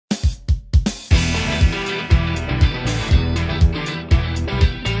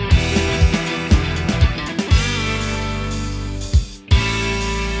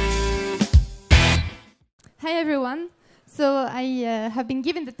So I have been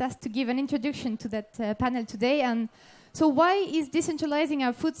given the task to give an introduction to that panel today. And so why is decentralizing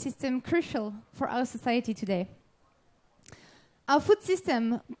our food system crucial for our society today? Our food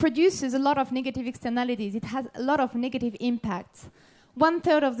system produces a lot of negative externalities. It has a lot of negative impacts.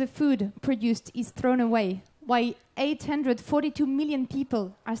 1/3 of the food produced is thrown away, while 842 million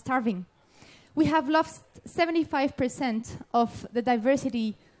people are starving. We have lost 75% of the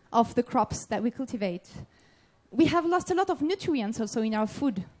diversity of the crops that we cultivate. We have lost a lot of nutrients also in our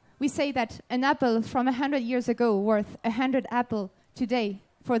food. We say that an apple from 100 years ago worth 100 apples today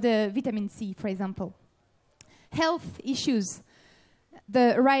for the vitamin C, for example. Health issues,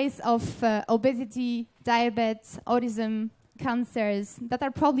 the rise of obesity, diabetes, autism, cancers, that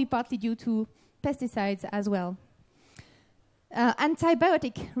are probably partly due to pesticides as well.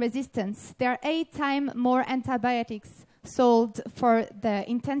 Antibiotic resistance. There are 8 times more antibiotics sold for the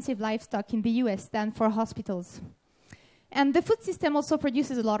intensive livestock in the US than for hospitals. And the food system also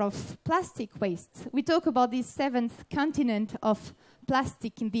produces a lot of plastic waste. We talk about this 7th continent of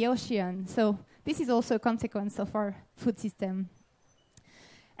plastic in the ocean. So this is also a consequence of our food system.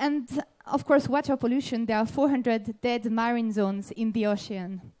 And of course, water pollution. There are 400 dead marine zones in the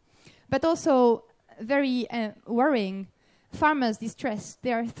ocean. But also very worrying, farmers' distress.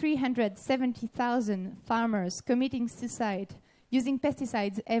 There are 370,000 farmers committing suicide using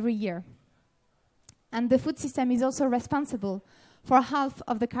pesticides every year. And the food system is also responsible for half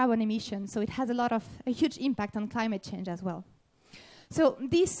of the carbon emissions. So it has a huge impact on climate change as well. So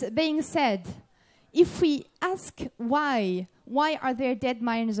this being said, if we ask why are there dead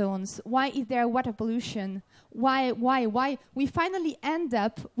marine zones? Why is there water pollution? Why? We finally end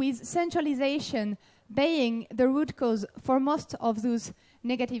up with centralization being the root cause for most of those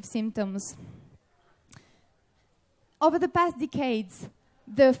negative symptoms. Over the past decades,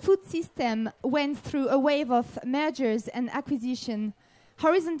 the food system went through a wave of mergers and acquisition,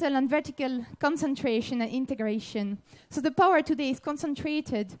 horizontal and vertical concentration and integration. So the power today is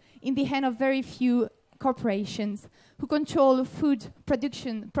concentrated in the hand of very few corporations who control food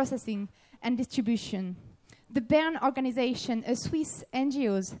production, processing, and distribution. The Bern organization, a Swiss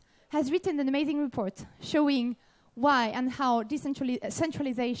NGO, has written an amazing report showing why and how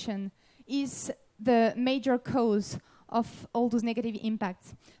centralization is the major cause of all those negative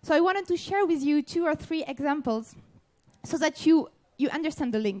impacts. So I wanted to share with you 2 or 3 examples so that you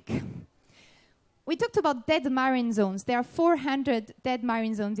understand the link. We talked about dead marine zones. There are 400 dead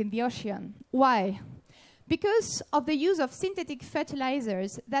marine zones in the ocean. Why? Because of the use of synthetic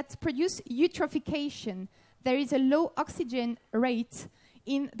fertilizers that produce eutrophication. There is a low oxygen rate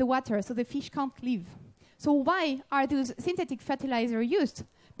in the water, so the fish can't live. So why are those synthetic fertilizers used?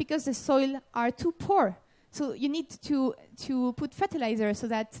 Because the soil are too poor. So you need to put fertilizer so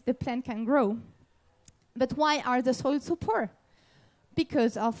that the plant can grow. But why are the soils so poor?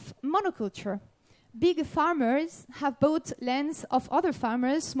 Because of monoculture. Big farmers have bought lands of other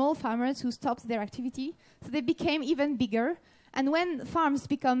farmers, small farmers who stopped their activity, so they became even bigger. And when farms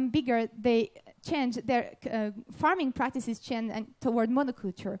become bigger, they change their farming practices change toward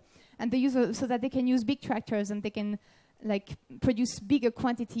monoculture, and they use so that they can use big tractors and they can produce bigger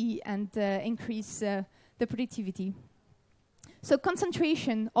quantity and increase the productivity. So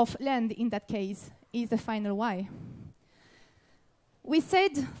concentration of land in that case is the final why. We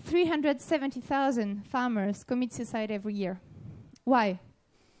said 370,000 farmers commit suicide every year. Why?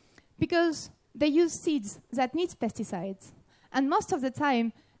 Because they use seeds that need pesticides. And most of the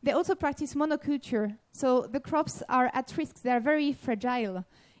time, they also practice monoculture. So the crops are at risk. They are very fragile.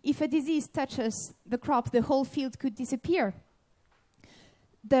 If a disease touches the crop, the whole field could disappear.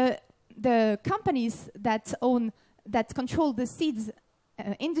 The companies that control the seeds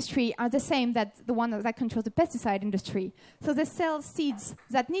industry are the same that the one that controls the pesticide industry. So they sell seeds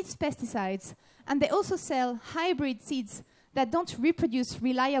that need pesticides, and they also sell hybrid seeds that don't reproduce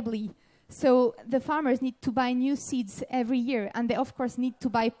reliably. So the farmers need to buy new seeds every year, and they of course need to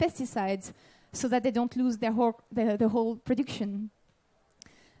buy pesticides so that they don't lose their the whole production.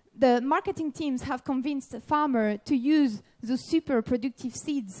 The marketing teams have convinced the farmer to use those super productive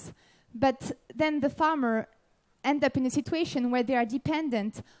seeds, but then the farmer end up in a situation where they are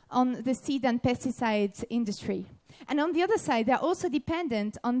dependent on the seed and pesticides industry. And on the other side, they are also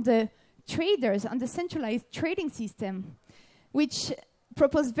dependent on the traders, on the centralized trading system, which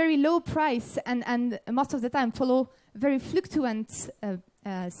propose very low price and most of the time follow very fluctuant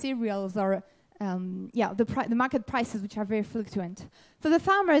cereals or the market prices, which are very fluctuant. So the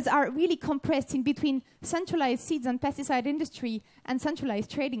farmers are really compressed in between centralized seeds and pesticide industry and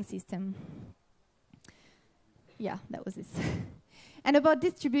centralized trading system. Yeah, that was it. And about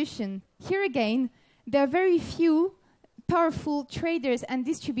distribution, here again, there are very few powerful traders and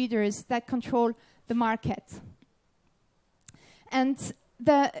distributors that control the market. And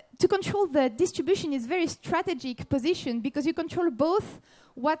to control the distribution is very strategic position because you control both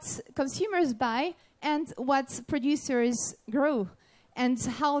what consumers buy and what producers grow and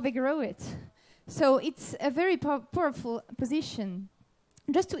how they grow it. So it's a very powerful position.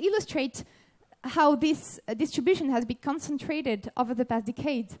 Just to illustrate how this distribution has been concentrated over the past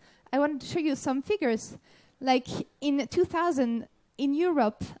decade, I want to show you some figures. Like in 2000, in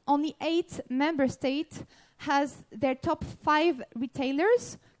Europe, only 8 member states has their top 5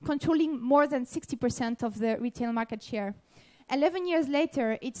 retailers controlling more than 60% of the retail market share. 11 years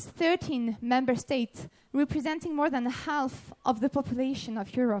later, it's 13 member states representing more than half of the population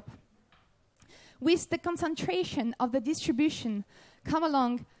of Europe. With the concentration of the distribution come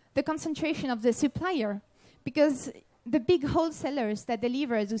along the concentration of the supplier, because the big wholesalers that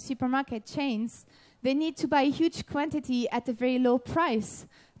deliver to supermarket chains, they need to buy huge quantity at a very low price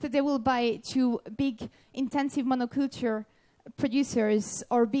that they will buy to big intensive monoculture producers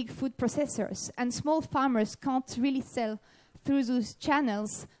or big food processors. And small farmers can't really sell through those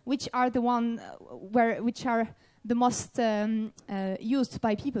channels, which are the which are the most used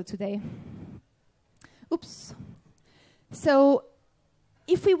by people today. Oops. So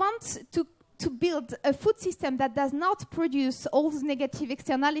if we want to build a food system that does not produce all those negative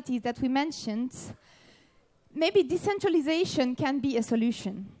externalities that we mentioned, maybe decentralization can be a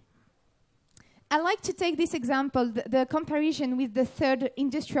solution. I like to take this example, the comparison with the third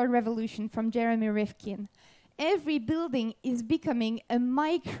industrial revolution from Jeremy Rifkin. Every building is becoming a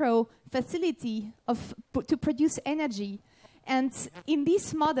micro facility to produce energy. And in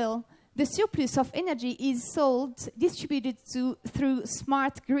this model, the surplus of energy is sold, distributed through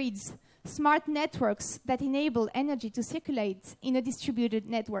smart grids, smart networks that enable energy to circulate in a distributed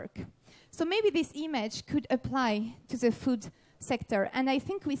network. So maybe this image could apply to the food sector, and I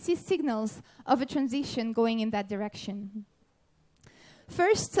think we see signals of a transition going in that direction.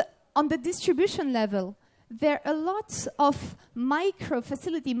 First, on the distribution level, there are a lot of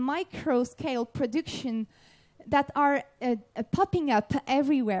micro-facility, micro-scale production that are popping up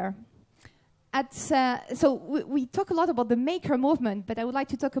everywhere. So we talk a lot about the maker movement, but I would like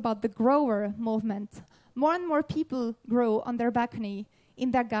to talk about the grower movement. More and more people grow on their balcony,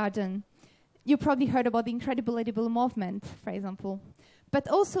 in their garden. You probably heard about the Incredible Edible movement, for example. But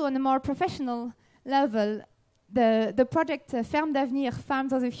also on a more professional level, the project Fermes d'Avenir,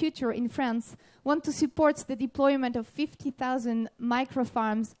 Farms of the Future in France, want to support the deployment of 50,000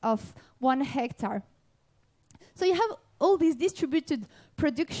 micro-farms of 1 hectare. So you have all this distributed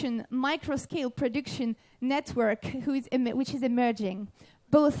production, micro-scale production network which is emerging,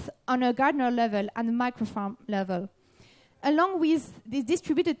 both on a gardener level and a micro-farm level. Along with this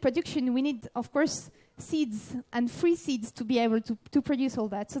distributed production, we need, of course, seeds and free seeds to be able to produce all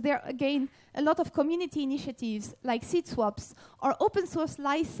that. So there are, again, a lot of community initiatives like seed swaps or open source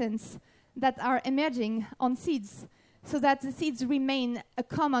license that are emerging on seeds, so that the seeds remain a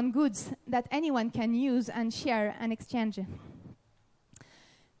common goods that anyone can use and share and exchange.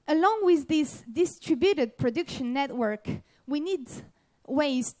 Along with this distributed production network, we need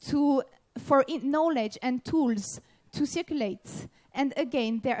ways for knowledge and tools to circulate. And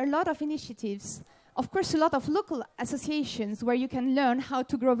again, there are a lot of initiatives. Of course, a lot of local associations where you can learn how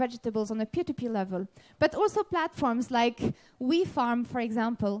to grow vegetables on a peer-to-peer level, but also platforms like WeFarm, for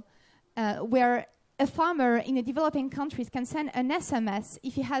example, where a farmer in a developing countries can send an SMS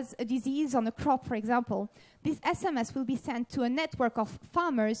if he has a disease on a crop, for example. This SMS will be sent to a network of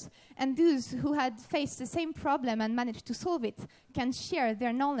farmers, and those who had faced the same problem and managed to solve it can share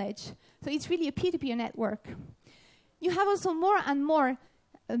their knowledge. So it's really a peer-to-peer network. You have also more and more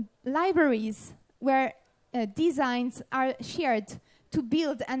libraries where designs are shared to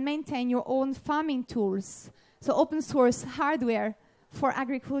build and maintain your own farming tools. So open source hardware for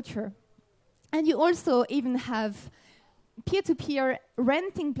agriculture. And you also even have peer-to-peer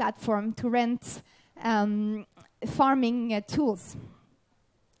renting platform to rent farming tools.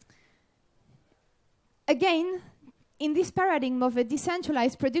 Again, in this paradigm of a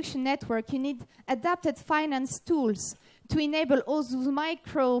decentralized production network, you need adapted finance tools to enable all those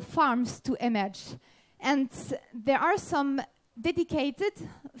micro farms to emerge. And there are some dedicated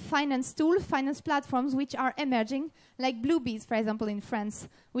finance tools, finance platforms which are emerging, like Bluebees, for example, in France,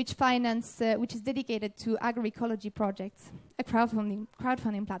 which is dedicated to agroecology projects, a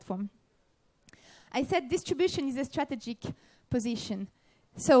crowdfunding platform. I said distribution is a strategic position.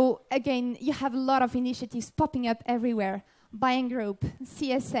 So again, you have a lot of initiatives popping up everywhere. Buying group,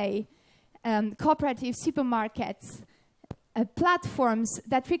 CSA, cooperative supermarkets, platforms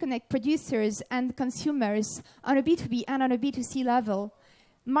that reconnect producers and consumers on a B2B and on a B2C level.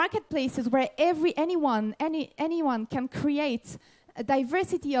 Marketplaces where anyone can create a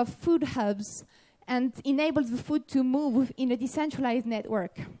diversity of food hubs and enable the food to move in a decentralized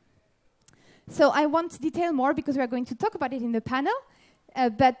network. So I won't detail more because we are going to talk about it in the panel,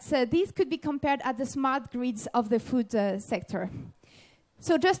 but these could be compared at the smart grids of the food sector.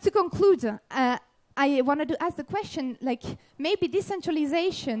 So just to conclude, I wanted to ask the question, like, maybe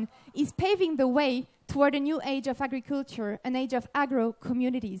decentralization is paving the way toward a new age of agriculture, an age of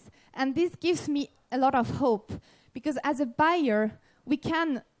agro-communities. And this gives me a lot of hope, because as a buyer,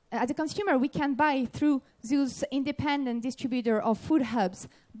 as a consumer, we can buy through those independent distributor of food hubs.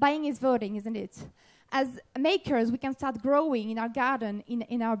 Buying is voting, isn't it? As makers, we can start growing in our garden,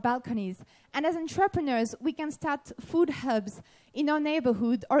 in our balconies. And as entrepreneurs, we can start food hubs in our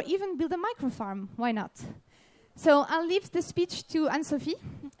neighborhood or even build a microfarm. Why not? So I'll leave the speech to Anne-Sophie.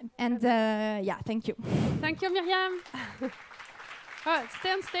 And yeah, thank you. Thank you, Myriam.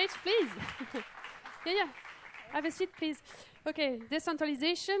 Stay on stage, please. yeah. Have a seat, please. Okay,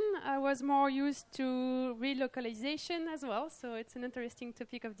 decentralization was more used to relocalization as well, so it's an interesting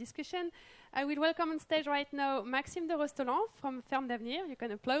topic of discussion. I will welcome on stage right now Maxime de Rostolan from Fermes d'Avenir. You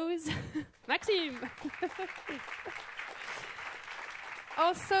can applause. Maxime!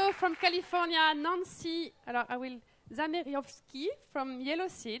 Also from California, Nancy. Zamierowski from Yellow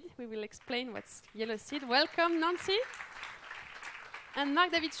Seed. We will explain what's Yellow Seed. Welcome, Nancy. And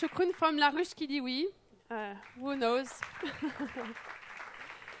Marc David Choukroun from La Ruche qui dit oui. Who knows?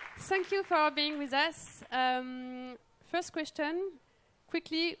 Thank you for being with us. First question,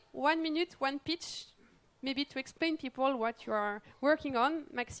 quickly, 1 minute, one pitch, maybe to explain people what you are working on.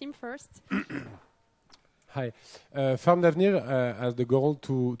 Maxime first. Hi. Fermes d'Avenir has the goal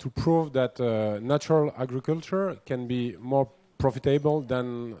to prove that natural agriculture can be more profitable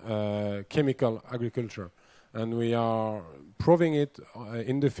than chemical agriculture. And we are proving it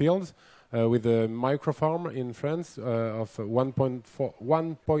in the fields. With a microfarm in France of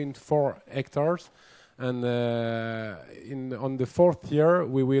 1.4 hectares, and on the 4th year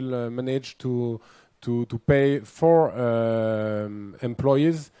we will manage to pay 3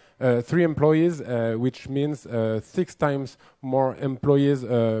 employees, which means 6 times more employees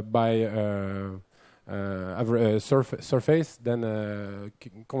by surface than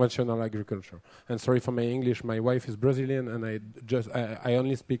conventional agriculture. And sorry for my English, my wife is Brazilian and I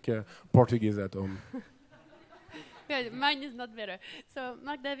only speak Portuguese at home. Good, mine is not better. So,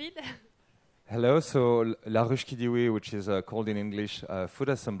 Marc David. Hello, so La Ruche qui dit oui, which is called in English Food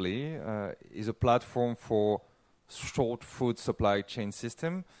Assembly, is a platform for short food supply chain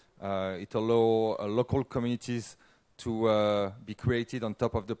system. It allows local communities to be created on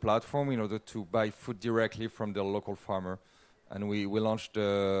top of the platform in order to buy food directly from the local farmer. And we launched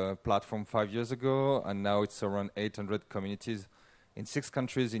the platform 5 years ago, and now it's around 800 communities in 6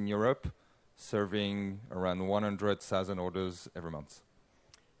 countries in Europe, serving around 100,000 orders every month.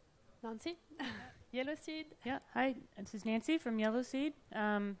 Nancy? Yellow Seed? Yeah, hi, this is Nancy from Yellow Seed.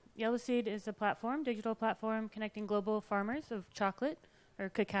 Yellow Seed is a platform, digital platform, connecting global farmers of chocolate, or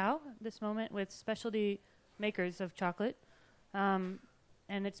cacao at this moment, with specialty makers of chocolate, and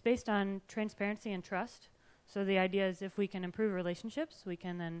it's based on transparency and trust. So the idea is if we can improve relationships, we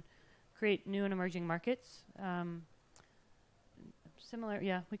can then create new and emerging markets. We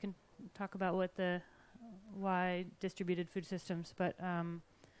can talk about why distributed food systems, but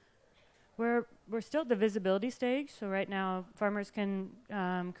we're still at the visibility stage. So right now, farmers can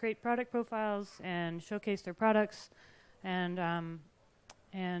create product profiles and showcase their products, and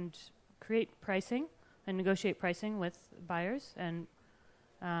create pricing and negotiate pricing with buyers, and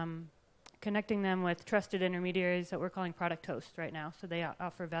connecting them with trusted intermediaries that we're calling product hosts right now. So they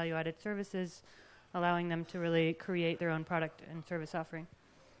offer value-added services, allowing them to really create their own product and service offering.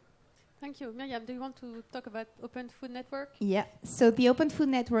 Thank you. Myriam, do you want to talk about Open Food Network? Yeah, so the Open Food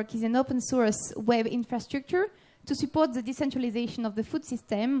Network is an open source web infrastructure to support the decentralization of the food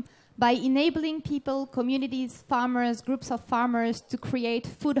system by enabling people, communities, farmers, groups of farmers to create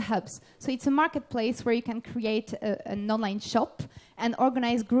food hubs. So it's a marketplace where you can create an online shop and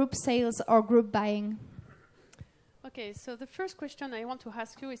organize group sales or group buying. Okay, so the first question I want to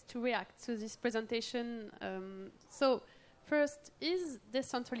ask you is to react to this presentation. So first, is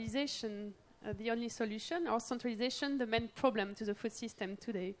decentralization the only solution, or centralization the main problem to the food system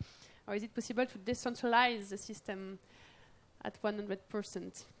today? Or is it possible to decentralize the system at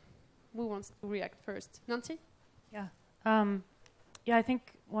 100%? Who wants to react first? Nancy? Yeah. I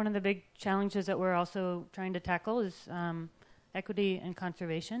think one of the big challenges that we're also trying to tackle is equity and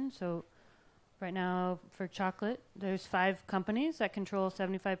conservation. So right now for chocolate, there's 5 companies that control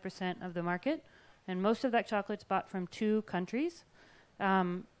 75% of the market, and most of that chocolate's bought from 2 countries,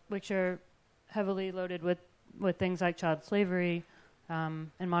 which are heavily loaded with things like child slavery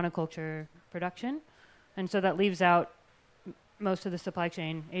and monoculture production. And so that leaves out most of the supply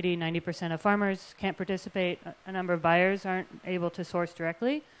chain. 80-90% of farmers can't participate. A number of buyers aren't able to source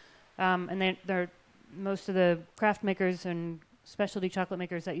directly. And they're most of the craft makers and specialty chocolate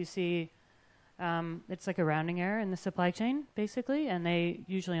makers that you see, it's like a rounding error in the supply chain, basically, and they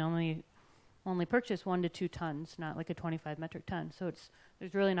usually only purchase 1 to 2 tons, not like a 25 metric ton. So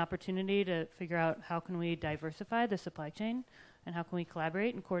there's really an opportunity to figure out how can we diversify the supply chain and how can we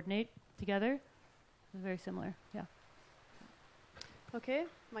collaborate and coordinate together. It's very similar, yeah. Okay,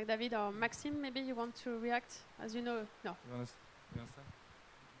 Marc David or Maxime, maybe you want to react, as you know. No. You understand?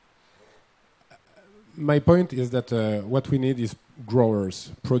 My point is that what we need is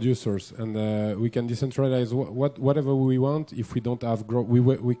growers, producers, and we can decentralize whatever we want. If we don't have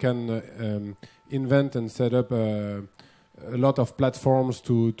we can invent and set up a lot of platforms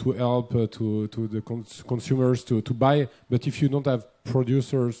to help to the consumers to buy. But if you don't have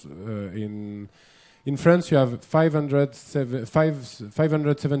producers in France, you have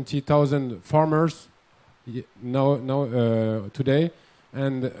 570,000 farmers today.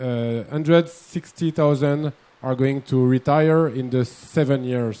 And 160,000 are going to retire in the 7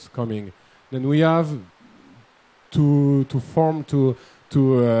 years coming. Then we have to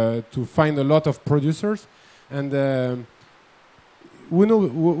find a lot of producers. And who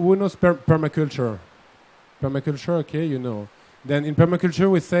knows permaculture? Permaculture, okay, you know. Then in permaculture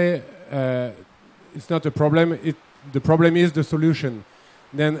we say it's not a problem. The problem is the solution.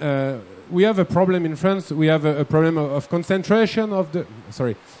 Then we have a problem in France. We have a problem of concentration of the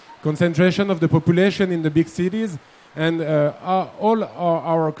population in the big cities, and all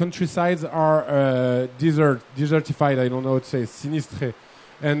our countrysides are desertified. I don't know how to say, sinistré,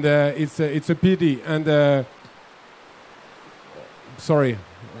 and it's a pity. And sorry,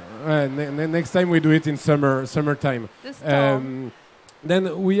 next time we do it in summertime.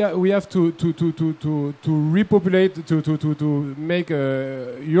 Then we have to repopulate, to make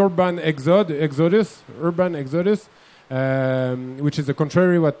urban exodus, which is the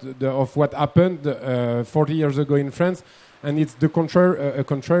contrary of what happened 40 years ago in France, and it's the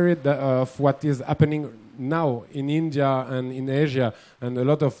contrary of what is happening now in India and in Asia, and a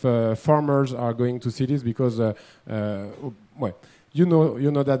lot of farmers are going to cities because well. You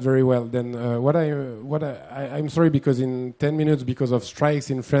know that very well. Then I'm sorry, because in 10 minutes, because of strikes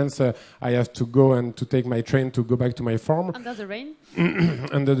in France, I have to go and to take my train to go back to my farm. Under the rain.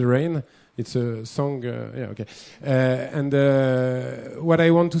 Under the rain. It's a song. Yeah, okay. And what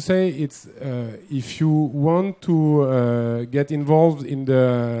I want to say is, if you want to get involved in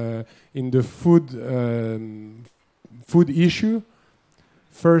the food icissue,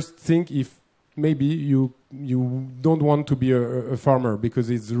 first think if maybe you don't want to be a farmer, because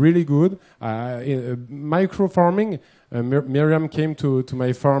it's really good. Micro farming, Myriam came to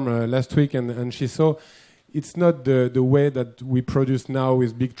my farm last week, and she saw it's not the way that we produce now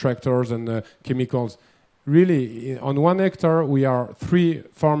with big tractors and chemicals. Really, on 1 hectare, we are 3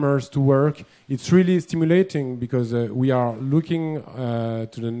 farmers to work. It's really stimulating because we are looking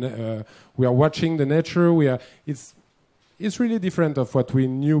we are watching the nature. It's really different of what we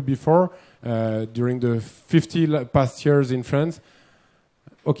knew before. During the 50 past years in France.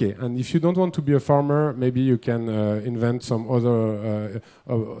 Okay, and if you don't want to be a farmer, maybe you can invent some other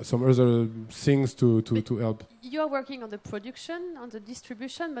things to help. You are working on the production, on the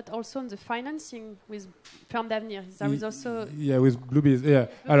distribution, but also on the financing with Fermes d'Avenir. There is also with Bluebees. Yeah,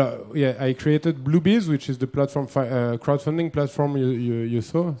 I created Bluebees, which is the platform crowdfunding platform you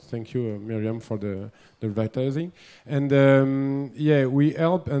saw. Thank you, Myriam, for the advertising. And we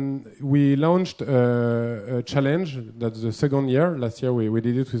help, and we launched a challenge. That's the 2nd year. Last year we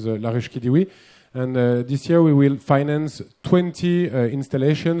did it with La Ruche Kidiwi. And this year we will finance 20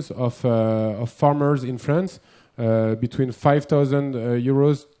 installations of farmers in France, between 5,000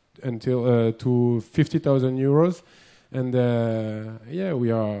 euros until to 50,000 euros. And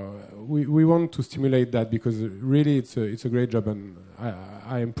we want to stimulate that, because really it's a great job, and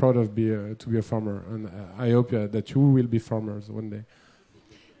I am proud of to be a farmer, and I hope that you will be farmers one day.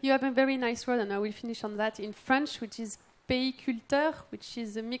 You have a very nice word, and I will finish on that in French, which is paysculteur, which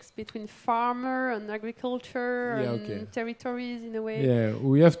is a mix between farmer and agriculture and territories in a way. Yeah,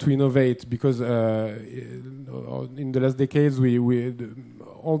 we have to innovate, because in the last decades,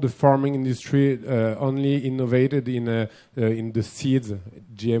 all the farming industry only innovated in the seeds,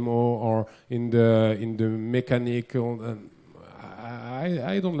 GMO, or in the mechanical.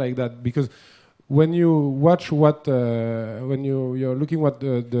 I don't like that, because when you watch when you're looking what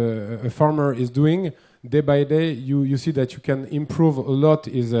a farmer is doing day by day, you see that you can improve a lot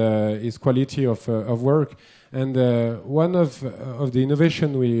his quality of work. And one of the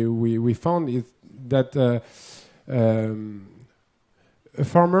innovation we found is that a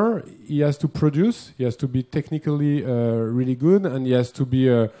farmer, he has to produce, he has to be technically really good, and he has to be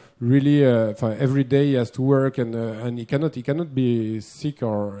really every day he has to work, and he cannot be sick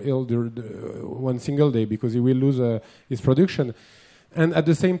or ill one single day because he will lose his production. And at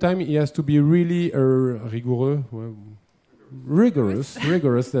the same time, he has to be really rigorous.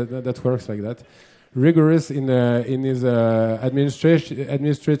 That works like that. Rigorous in his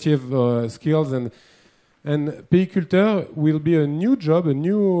administrative skills, and péiculteur will be a new job, a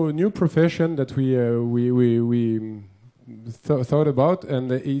new profession that we thought about,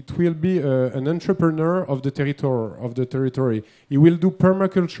 and it will be an entrepreneur of the territory. He will do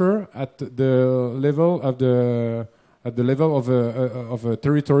permaculture at the level of a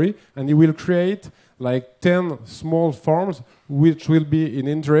territory, and he will create like 10 small farms which will be in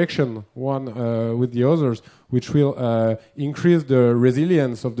interaction one with the others, which will increase the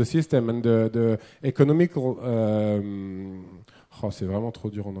resilience of the system and the economical. C'est vraiment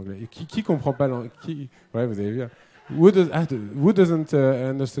trop dur en anglais. Qui comprend pas l'anglais? Ouais, vous avez vu. Who doesn't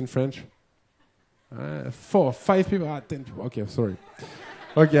understand French? 4, 5 people. 10 people. Okay, sorry.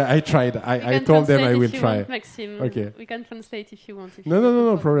 Okay, I tried. I told them I will try. Maxime. Okay. We can translate if you want.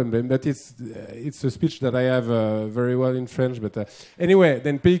 No problem. But it's a speech that I have very well in French. But anyway,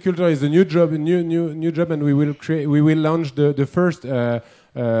 then péiculteur is a new job, new job, and we will launch the first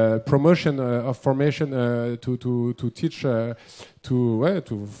promotion of formation to teach former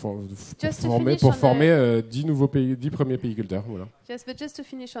 10 premiers péiculteurs. Voilà. But just to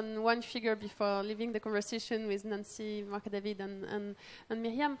finish on one figure before leaving the conversation with Nancy, Marc, David, and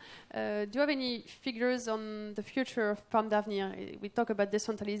Myriam, do you have any figures on the future of Fermes d'Avenir? We talk about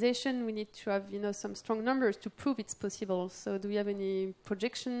decentralization. We need to have some strong numbers to prove it's possible. So do you have any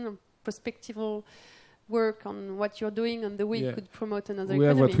projection or prospectival work on what you're doing and the way you could promote another we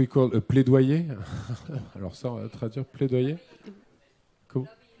economy? We have what we call a plaidoyer. Alors ça, on va traduire plaidoyer.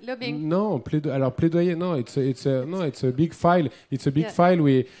 Lobbying. No, plaidoyer. No, it's a big file. It's a big file.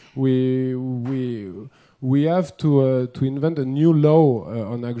 We have to invent a new law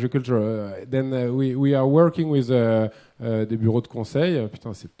on agriculture. Then we are working with des bureaux de conseil.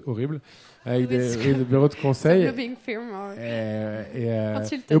 Putain, c'est horrible. Avec des bureaux de conseil. Lobbying firm or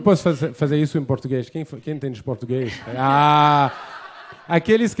eu posso fazer isso em português. Quem entende português?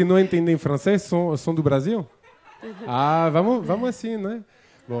 Aqueles que não entendem francês são do Brasil? Vamos assim, né?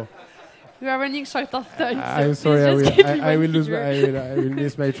 Bon. We are running short of time. I'm sorry, I will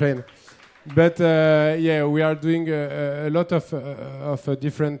miss my train. But we are doing a lot of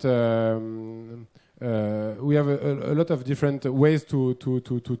different. We have a lot of different ways to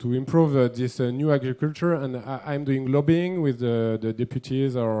improve this new agriculture, and I'm doing lobbying with the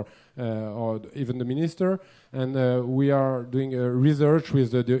deputies or even the minister, and we are doing research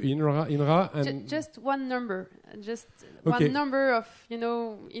with the INRA. And just one number, okay. One number of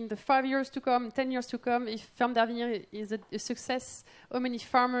in the 5 years to come, 10 years to come, if Fermes d'Avenir is a success, how many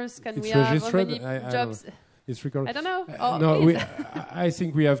farmers can we have? How many jobs? It's recorded. I don't know. No, I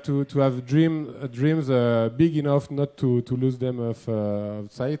think we have to have dreams big enough not to lose them of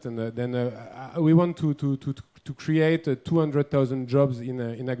sight, and then we want to create 200,000 jobs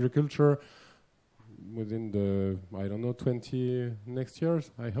in agriculture within the 20 next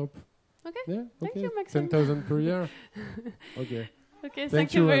years. I hope. Okay. Yeah. Thank you, Maxime. 10,000 per year. Okay. Okay.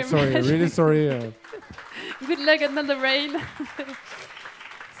 Thank you very much. Sorry, really sorry. Good luck and not the rain.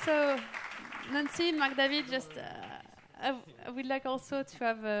 So. Nancy, Marc, David, I would like also to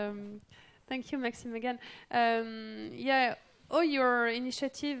have. Thank you, Maxime, again. All your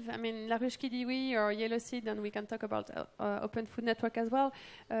initiative, I mean, La Ruche qui dit oui or Yellow Seed, and we can talk about Open Food Network as well,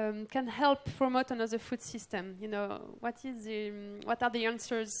 can help promote another food system. What are the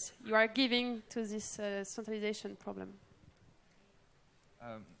answers you are giving to this centralization problem?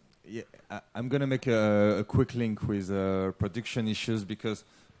 I'm going to make a quick link with production issues because.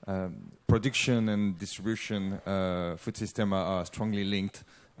 Production and distribution food system are strongly linked,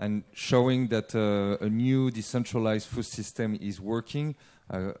 and showing that a new decentralized food system is working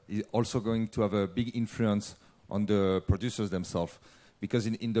is also going to have a big influence on the producers themselves. Because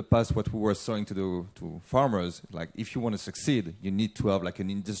in the past, what we were saying to farmers, like if you want to succeed, you need to have like an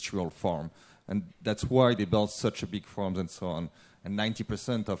industrial farm, and that's why they built such a big farms and so on. And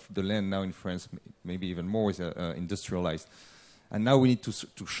 90% of the land now in France, maybe even more, is industrialized. And now we need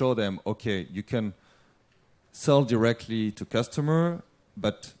to show them, okay, you can sell directly to customer,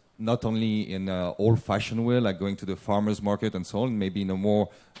 but not only in an old-fashioned way, like going to the farmer's market and so on, maybe in a more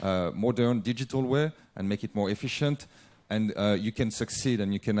modern, digital way, and make it more efficient. And you can succeed,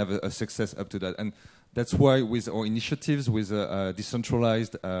 and you can have a success up to that. And that's why with our initiatives, with a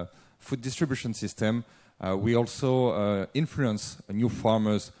decentralized food distribution system, we also influence new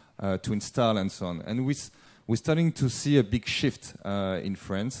farmers to install and so on. And we're starting to see a big shift in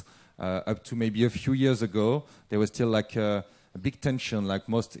France. Up to maybe a few years ago, there was still like a big tension. Like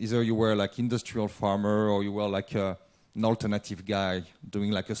either you were like industrial farmer or you were like an alternative guy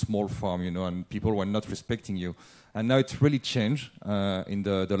doing like a small farm, you know, and people were not respecting you. And now it's really changed in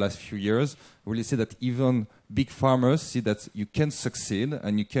the last few years. We really see that even big farmers see that you can succeed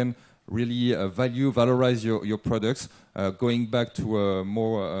and you can really valorize your products, going back to a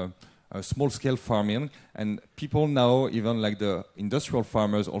more small-scale farming. And people now, even like the industrial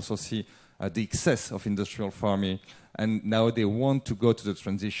farmers, also see the excess of industrial farming, and now they want to go to the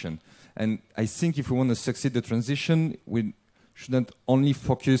transition. And I think if we want to succeed the transition, we shouldn't only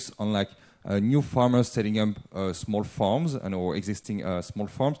focus on like new farmers setting up small farms or existing small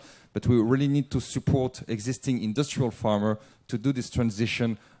farms, but we really need to support existing industrial farmers to do this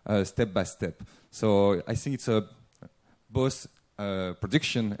transition step by step. So I think it's both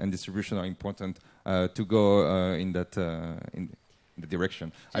production and distribution are important to go in the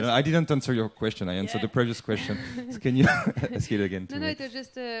direction. I didn't answer your question. I answered the previous question. So can you ask it again? No, it was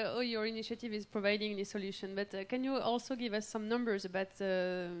just your initiative is providing the solution. But can you also give us some numbers about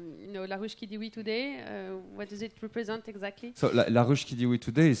La Ruche qui dit oui today? What does it represent exactly? So La Ruche qui dit oui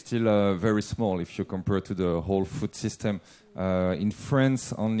today is still very small if you compare to the whole food system. In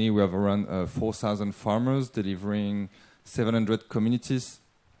France, only we have around 4,000 farmers delivering 700 communities.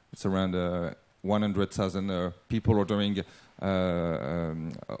 It's around 100,000 people ordering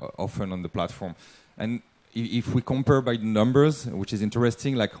often on the platform. And if we compare by the numbers, which is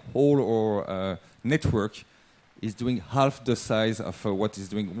interesting, like whole our network is doing half the size of what is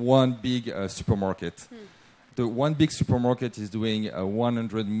doing one big supermarket. The one big supermarket is doing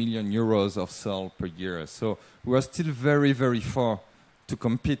 100 million euros of sale per year. So we are still very, very far to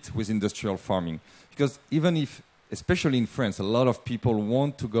compete with industrial farming. Because even if, especially in France, a lot of people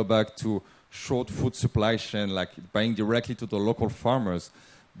want to go back to short food supply chain, like buying directly to the local farmers,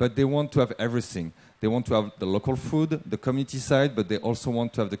 but they want to have everything. They want to have the local food, the community side, but they also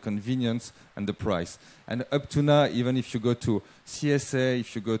want to have the convenience and the price. And up to now, even if you go to CSA,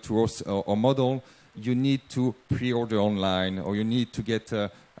 if you go to our model, you need to pre-order online, or you need to get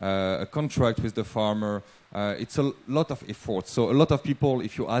a contract with the farmer. It's a lot of effort. So a lot of people,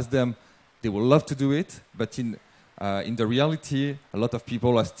 if you ask them, they will love to do it, but in the reality, a lot of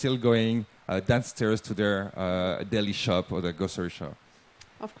people are still going downstairs to their deli shop or their grocery shop.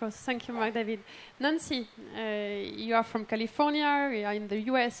 Of course. Thank you, Marc David. Nancy, you are from California. We are in the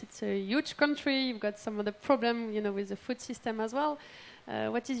US. It's a huge country. You've got some of the problem, with the food system as well.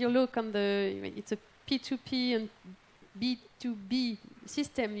 What is your look on it's a P2P and B2B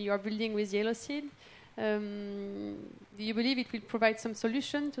system you are building with Yellow Seed. Do you believe it will provide some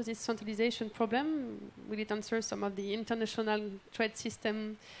solution to this centralization problem? Will it answer some of the international trade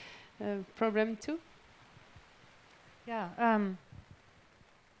system problem too? Yeah.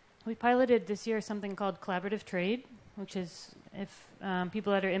 We piloted this year something called collaborative trade, which is if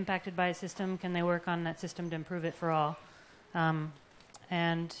people that are impacted by a system, can they work on that system to improve it for all?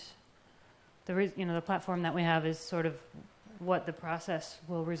 And the platform that we have is sort of what the process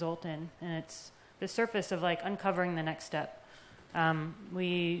will result in, and it's the surface of like uncovering the next step.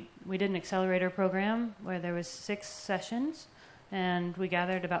 We did an accelerator program where there was 6 sessions, and we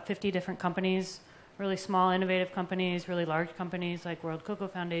gathered about 50 different companies, really small, innovative companies, really large companies like World Cocoa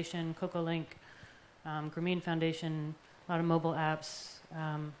Foundation, Cocoa Link, Grameen Foundation, a lot of mobile apps,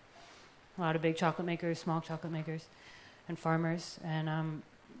 a lot of big chocolate makers, small chocolate makers, and farmers. And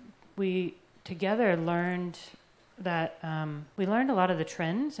we together learned that we learned a lot of the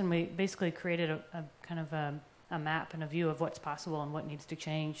trends, and we basically created a kind of a map and a view of what's possible and what needs to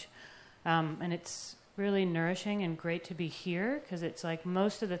change. And it's really nourishing and great to be here, because it's like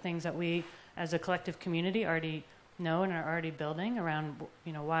most of the things that we as a collective community already know and are already building around,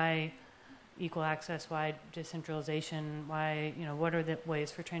 why equal access, why decentralization, why, what are the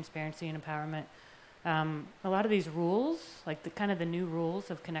ways for transparency and empowerment. A lot of these rules, like the new rules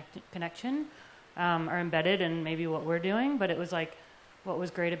of connection, are embedded in maybe what we're doing, but it was like what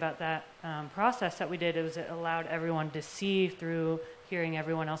was great about that process that we did, it allowed everyone to see through hearing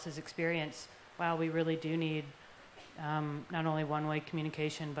everyone else's experience. Wow, we really do need not only one-way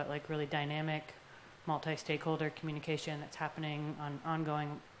communication, but like really dynamic, multi-stakeholder communication that's happening on an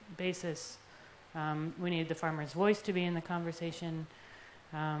ongoing basis. We need the farmer's voice to be in the conversation.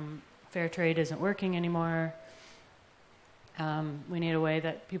 Fair trade isn't working anymore. We need a way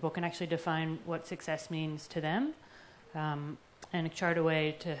that people can actually define what success means to them, and chart a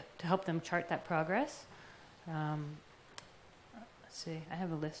way to help them chart that progress. Let's see, I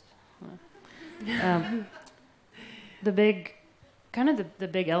have a list. The big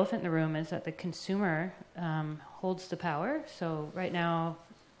elephant in the room is that the consumer holds the power. So right now,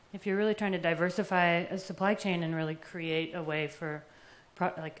 if you're really trying to diversify a supply chain and really create a way for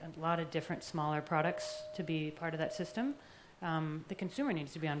like a lot of different smaller products to be part of that system, the consumer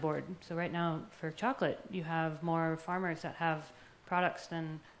needs to be on board. So right now, for chocolate, you have more farmers that have products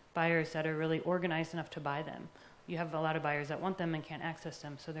than buyers that are really organized enough to buy them. You have a lot of buyers that want them and can't access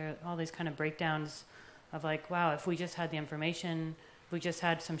them. So there are all these kind of breakdowns of like, wow, if we just had the information, if we just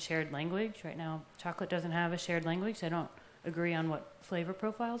had some shared language. Right now, chocolate doesn't have a shared language. They don't agree on what flavor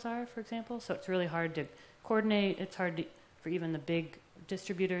profiles are, for example. So it's really hard to coordinate. It's hard for even the big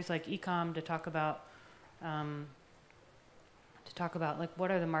distributors like e-com to talk about like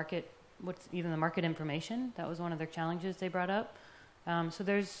what's even the market information. That was one of their challenges they brought up. So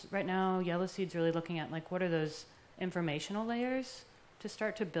there's right now Yellow Seed's really looking at like what are those informational layers to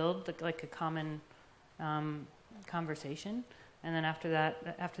start to build like a common conversation, and then after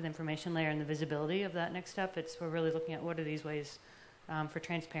that, after the information layer and the visibility of that next step, we're really looking at what are these ways for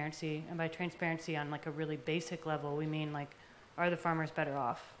transparency. And by transparency on like a really basic level, we mean like, are the farmers better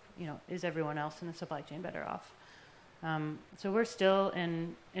off? You know, is everyone else in the supply chain better off? So we're still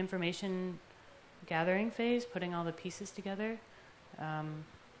in information gathering phase, putting all the pieces together. And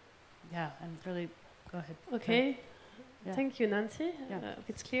really, go ahead. Okay. Yeah. Thank you, Nancy. Yeah.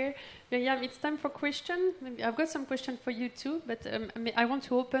 It's clear. Myriam, it's time for question. Maybe I've got some question for you too, but I want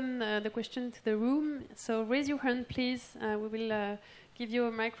to open the question to the room. So raise your hand, please. We will give you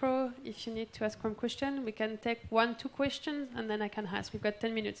a micro if you need to ask one question. We can take 1-2 questions, and then I can ask. We've got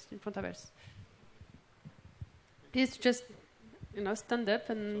 10 minutes in front of us. Please just, stand up,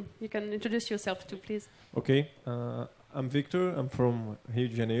 and you can introduce yourself too, please. Okay. I'm Victor. I'm from Rio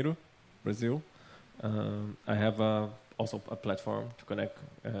de Janeiro, Brazil. I have also a platform to connect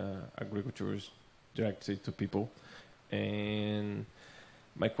agricultures directly to people. And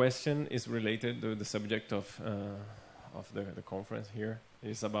my question is related to the subject of the conference here.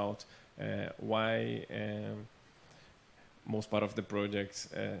 Is about why most part of the projects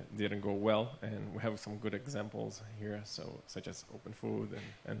didn't go well. And we have some good examples here, such as Open Food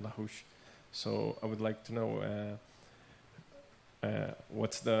and La Ruche. So I would like to know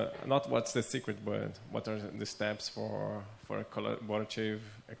what's the secret, but what are the steps for a collaborative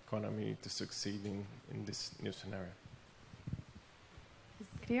economy to succeed in this new scenario? Is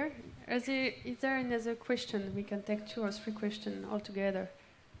it clear? Is there another question? We can take 2 or 3 questions all together.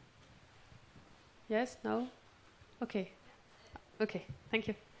 Yes? No? Okay. Okay. Thank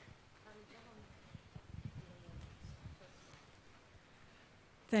you.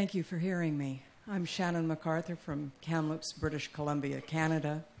 Thank you for hearing me. I'm Shannon MacArthur from Kamloops, British Columbia,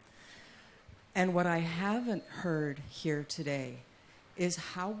 Canada. And what I haven't heard here today is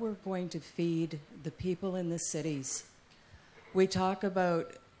how we're going to feed the people in the cities. We talk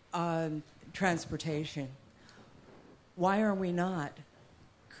about transportation. Why are we not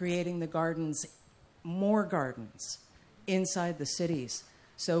creating the gardens, more gardens, inside the cities?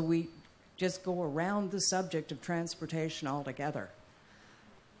 So we just go around the subject of transportation altogether.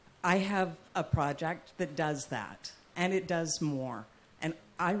 I have a project that does that, and it does more. And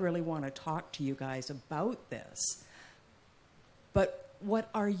I really want to talk to you guys about this. But what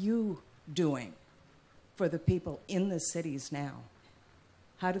are you doing for the people in the cities now?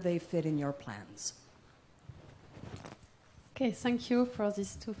 How do they fit in your plans? Okay, thank you for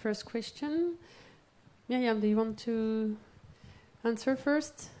these 2 first questions. Myriam, do you want to answer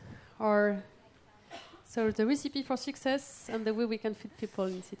first? Or so the recipe for success and the way we can feed people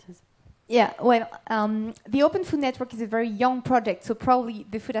in cities. Yeah, well, the Open Food Network is a very young project, so probably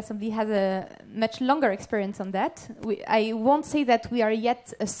the Food Assembly has a much longer experience on that. I won't say that we are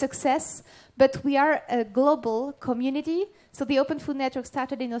yet a success, but we are a global community. So the Open Food Network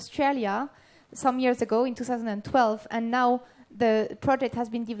started in Australia some years ago, in 2012, and now the project has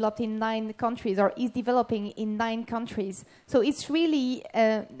been developed in 9 countries, or is developing in 9 countries. So it's really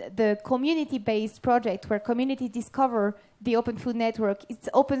the community-based project where communities discover the Open Food Network. It's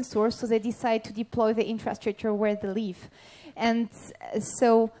open source, so they decide to deploy the infrastructure where they live. And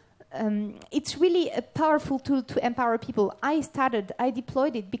so it's really a powerful tool to empower people. I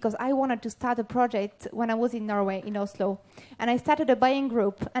deployed it because I wanted to start a project when I was in Norway, in Oslo. And I started a buying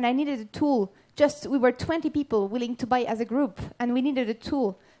group, and I needed a tool. We were 20 people willing to buy as a group, and we needed a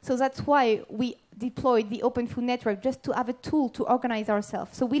tool. So that's why we deployed the Open Food Network just to have a tool to organize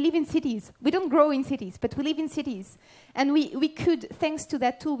ourselves. So we live in cities. We don't grow in cities, but we live in cities. And we could, thanks to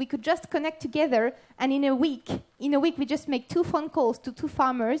that tool, we could just connect together, and in a week we just make 2 phone calls to 2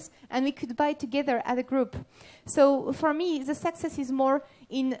 farmers, and we could buy together as a group. So for me, the success is more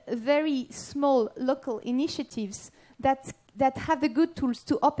in very small local initiatives that have the good tools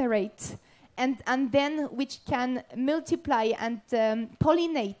to operate, and then which can multiply and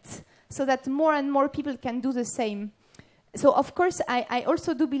pollinate so that more and more people can do the same. So of course, I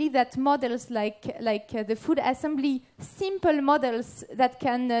also do believe that models like the food assembly, simple models that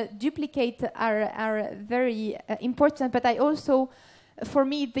can duplicate are very important. But I also, for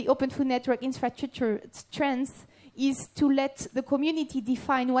me, the Open Food Network infrastructure strength is to let the community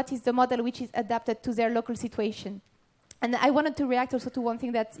define what is the model which is adapted to their local situation. And I wanted to react also to one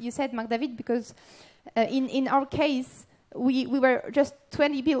thing that you said, Marc David, because in our case, we were just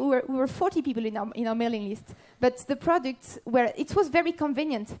 20 people, we were 40 people in our mailing list. But the products it was very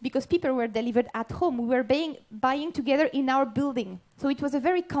convenient because people were delivered at home. We were buying together in our building. So it was a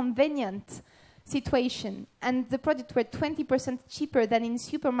very convenient situation. And the products were 20% cheaper than in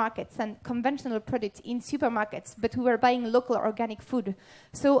supermarkets and conventional products in supermarkets, but we were buying local organic food.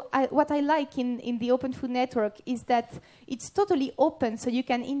 So what I like in the Open Food Network is that it's totally open, so you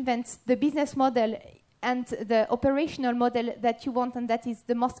can invent the business model and the operational model that you want and that is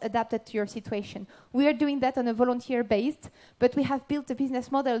the most adapted to your situation. We are doing that on a volunteer based, but we have built a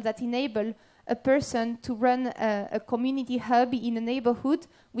business model that enable a person to run a community hub in a neighborhood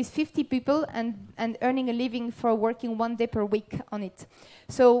with 50 people and earning a living for working 1 day per week on it.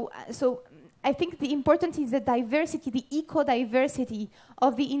 So I think the important is the diversity, the eco-diversity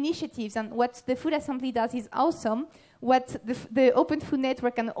of the initiatives, and what the Food Assembly does is awesome. What the Open Food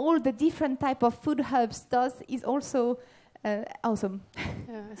Network and all the different type of food hubs does is also awesome.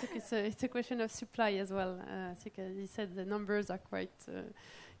 Yeah, I think it's a question of supply as well. I think you said the numbers are quite,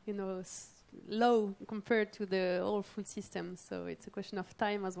 low compared to the whole food system. So it's a question of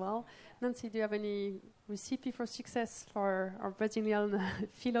time as well. Nancy, do you have any recipe for success for our Brazilian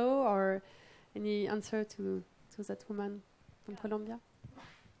philo, or any answer to that woman from Colombia?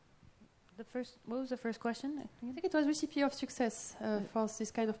 What was the first question? I think it was recipe of success for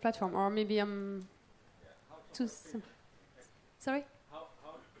this kind of platform, or maybe I'm too simple. Sorry? How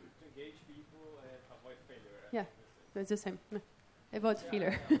to engage people and avoid failure. Yeah, that's the same. Avoid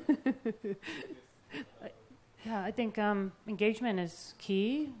failure. Yeah, I think engagement is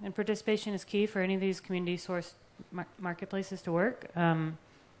key, and participation is key for any of these community-sourced marketplaces to work. And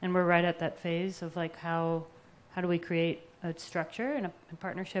we're right at that phase of like how do we create a structure and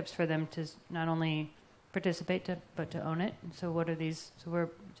partnerships for them to not only participate but to own it. And so what are these? So we're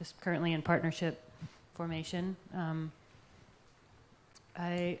just currently in partnership formation.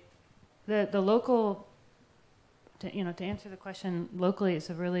 The local, to answer the question locally is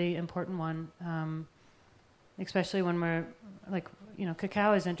a really important one, especially when we're like,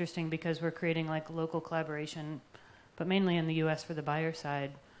 cacao is interesting because we're creating like local collaboration, but mainly in the U.S. for the buyer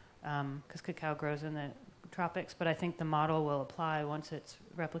side, because cacao grows in the tropics. But I think the model will apply once it's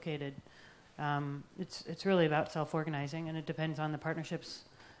replicated. It's really about self-organizing, and it depends on the partnerships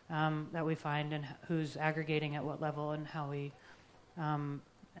that we find and who's aggregating at what level and how we, and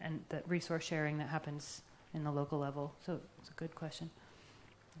the resource sharing that happens in the local level. So it's a good question.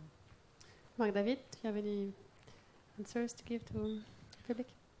 Marc David, do you have any answers to give to the public?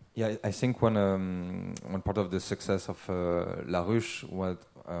 Yeah, I think one part of the success of La Ruche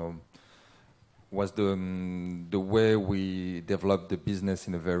was the way we developed the business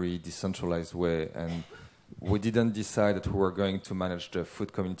in a very decentralized way. And we didn't decide that we were going to manage the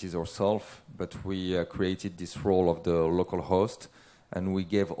food communities ourselves, but we created this role of the local host, and we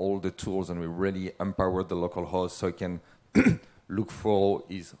gave all the tools, and we really empowered the local host so he can look for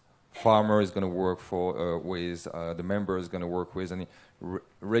his farmer is going to work for with, the member is going to work with, and he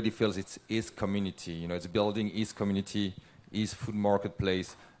really feels it's his community. It's building his community, his food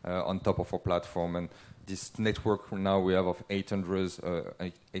marketplace on top of our platform. And this network now we have of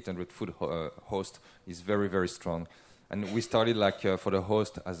 800 food hosts is very, very strong. And we started for the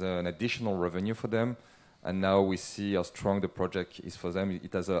host as an additional revenue for them. And now we see how strong the project is for them.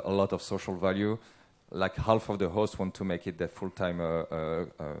 It has a lot of social value. Like half of the hosts want to make it their full-time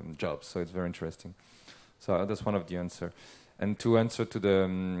job. So it's very interesting. So that's one of the answers. And to answer to the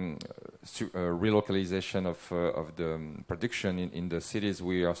relocalization of the production in the cities,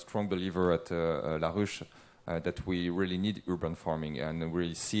 we are a strong believer at La Ruche that we really need urban farming. And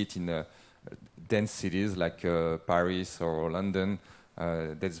we see it in dense cities like Paris or London,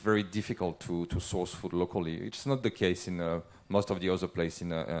 that's very difficult to source food locally. It's not the case in most of the other places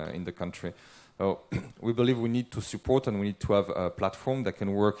in the country. So we believe we need to support and we need to have a platform that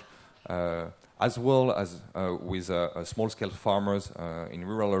can work as well as with small-scale farmers in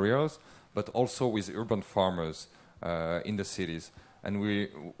rural areas, but also with urban farmers in the cities. And we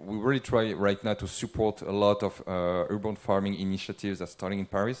really try right now to support a lot of urban farming initiatives that are starting in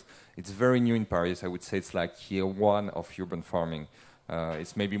Paris. It's very new in Paris. I would say it's like year one of urban farming.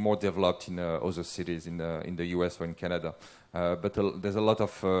 It's maybe more developed in other cities in the US or in Canada. But there's a lot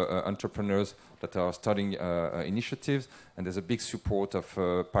of entrepreneurs that are starting initiatives, and there's a big support of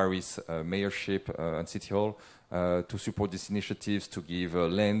Paris mayorship and city hall to support these initiatives, to give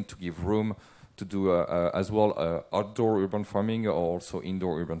land, to give room, to do as well outdoor urban farming or also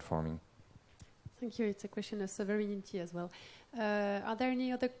indoor urban farming. Thank you. It's a question of sovereignty as well. Are there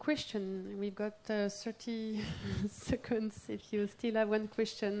any other questions? We've got 30 seconds if you still have one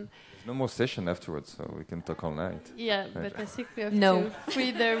question. There's no more session afterwards, so we can talk all night. Yeah, but I think we have to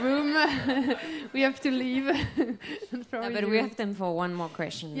free the room. We have to leave. But we have time for one more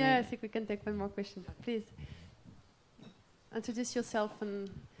question. Yeah, I think we can take one more question. Please. Introduce yourself and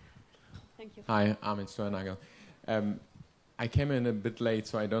thank you. Hi, Armin Sternagel. I came in a bit late,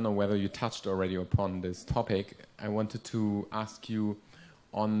 so I don't know whether you touched already upon this topic. I wanted to ask you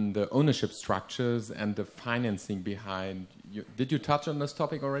on the ownership structures and the financing behind. Did you touch on this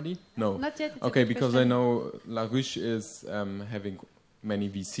topic already? No. Not yet. Okay, because I know La Ruche is having many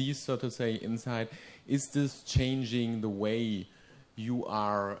VCs, so to say, inside. Is this changing the way you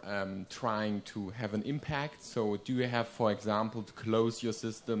are trying to have an impact? So do you have, for example, to close your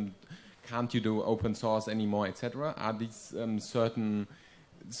system? Can't you do open source anymore, etc.? Are these certain...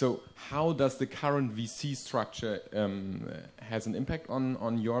 So how does the current VC structure has an impact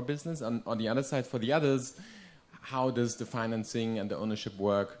on your business? And on the other side, for the others, how does the financing and the ownership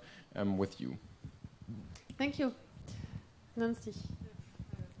work with you? Thank you. Nancy.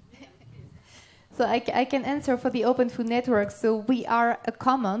 So I can answer for the Open Food Network. So we are a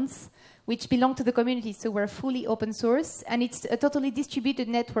commons which belong to the community. So we're fully open source, and it's a totally distributed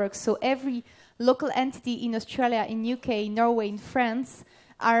network. So every local entity in Australia, in UK, Norway, in France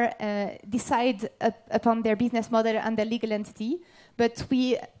are decide upon their business model and their legal entity. But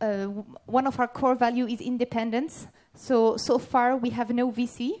we, one of our core value is independence. So far we have no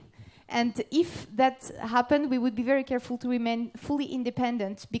VC. And if that happened, we would be very careful to remain fully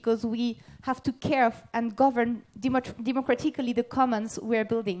independent, because we have to care and govern democratically the commons we're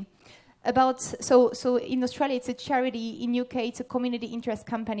building. So in Australia it's a charity, in UK it's a community interest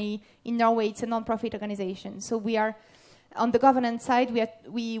company, in Norway it's a non-profit organization. So we are, on the governance side,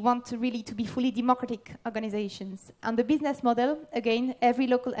 we want to really to be fully democratic organizations. And the business model, again, every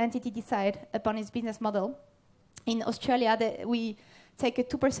local entity decide upon its business model. In Australia, we take a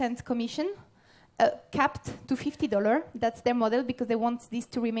 2% commission, capped to $50. That's their model, because they want this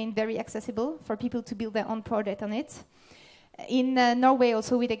to remain very accessible for people to build their own project on it. In Norway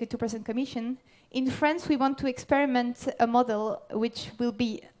also we take a 2% commission. In France we want to experiment a model which will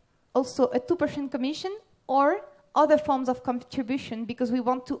be also a 2% commission or other forms of contribution, because we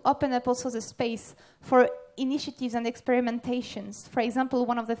want to open up also the space for initiatives and experimentations. For example,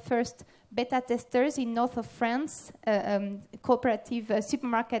 one of the first beta testers in north of France, cooperative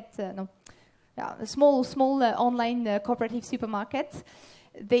supermarket, a small online cooperative supermarket,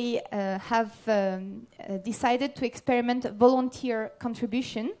 they have decided to experiment volunteer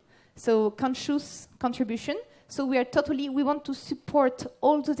contribution, so conscious contribution. So we want to support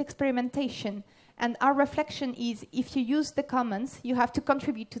all those experimentation. And our reflection is, if you use the commons, you have to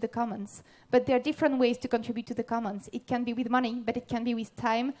contribute to the commons. But there are different ways to contribute to the commons. It can be with money, but it can be with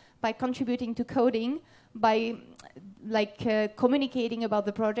time, by contributing to coding, by communicating about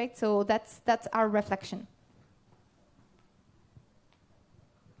the project. So that's our reflection.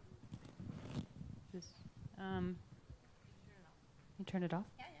 You turn it off?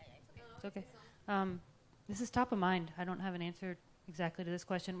 Yeah, it's okay. This is top of mind. I don't have an answer exactly to this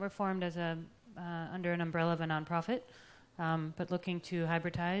question. We're formed as under an umbrella of a nonprofit, but looking to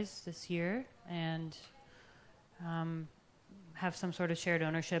hybridize this year and have some sort of shared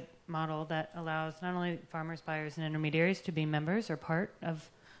ownership model that allows not only farmers, buyers, and intermediaries to be members or part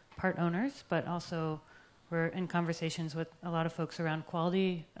owners, but also we're in conversations with a lot of folks around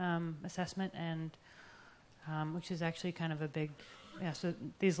quality assessment, and which is actually kind of a big, so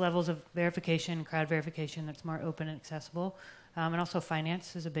these levels of verification, crowd verification that's more open and accessible. And also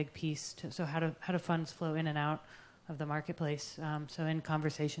finance is a big piece. So how do funds flow in and out of the marketplace? So in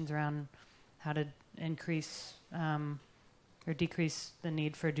conversations around how to increase or decrease the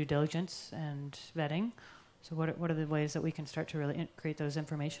need for due diligence and vetting, So what are the ways that we can start to really create those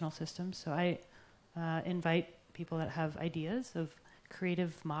informational systems? So I invite people that have ideas of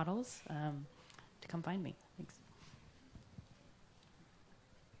creative models to come find me. Thanks.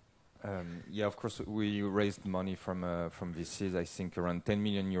 Yeah, of course, we raised money from VCs, I think around 10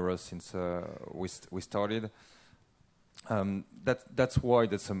 million euros since we started. That's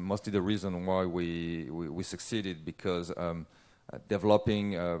mostly the reason why we succeeded, because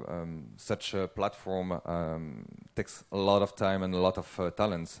developing such a platform takes a lot of time and a lot of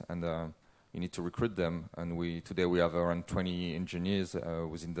talents, and you need to recruit them. And today we have around 20 engineers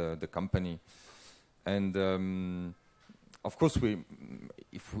within the company, and of course,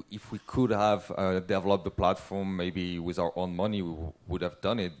 if we could have developed the platform maybe with our own money, we would have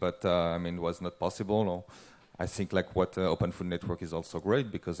done it. But I mean, it was not possible. No. I think like what Open Food Network is also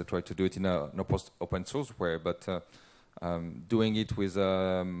great, because they try to do it in an open source way. But doing it with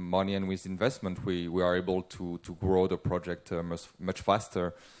money and with investment, we are able to grow the project much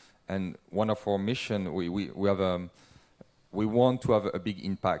faster. And one of our mission, we want to have a big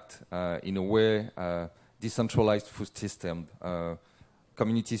impact in a way. Decentralized food system,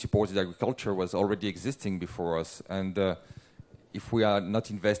 community-supported agriculture was already existing before us, and if we are not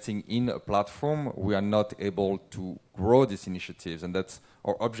investing in a platform, we are not able to grow these initiatives, and that's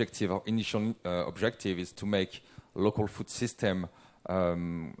our objective. Our initial objective is to make local food system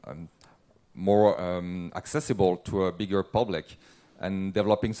more accessible to a bigger public, and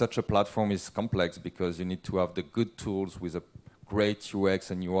developing such a platform is complex because you need to have the good tools with a great UX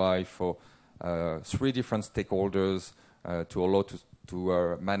and UI for 3 different stakeholders to allow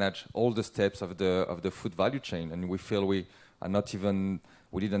to manage all the steps of the food value chain, and we feel we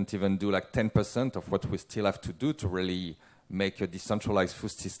didn't even do like 10% of what we still have to do to really make a decentralized food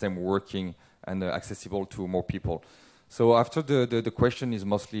system working and accessible to more people. So after the question is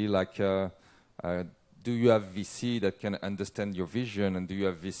mostly like, do you have VC that can understand your vision, and do you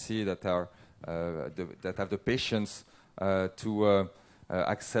have VC that are that have the patience to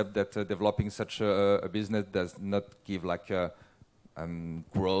accept that developing such a business does not give like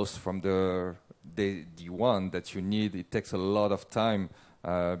growth from the day one that you need. It takes a lot of time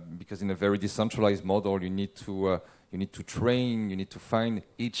because in a very decentralized model, you need to train, you need to find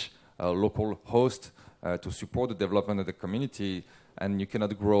each local host to support the development of the community, and you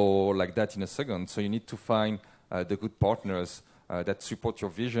cannot grow like that in a second. So you need to find the good partners that support your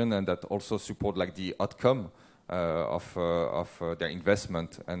vision and that also support like the outcome of their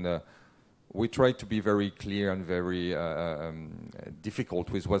investment. And we try to be very clear and very difficult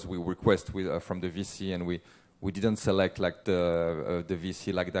with what we request from the VC, and we didn't select like the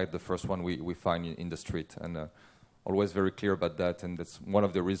VC like that, the first one we find in the street, and always very clear about that. And that's one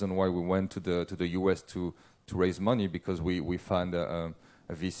of the reasons why we went to the US to raise money, because we found a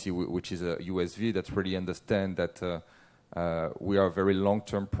VC which is a USV that really understand that we are a very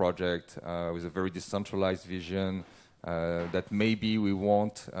long-term project with a very decentralized vision. That maybe we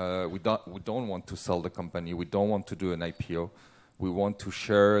don't want to sell the company. We don't want to do an IPO. We want to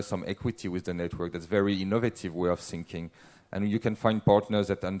share some equity with the network. That's very innovative way of thinking, and you can find partners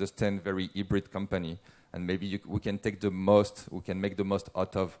that understand very hybrid company, and maybe we can make the most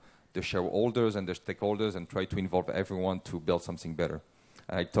out of the shareholders and the stakeholders and try to involve everyone to build something better.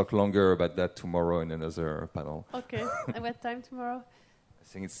 I talk longer about that tomorrow in another panel. Okay, at what time tomorrow? I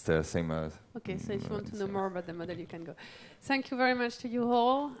think it's the same as... Okay, so if you want to know more about the model, you can go. Thank you very much to you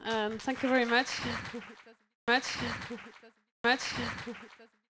all. Thank you very much. much.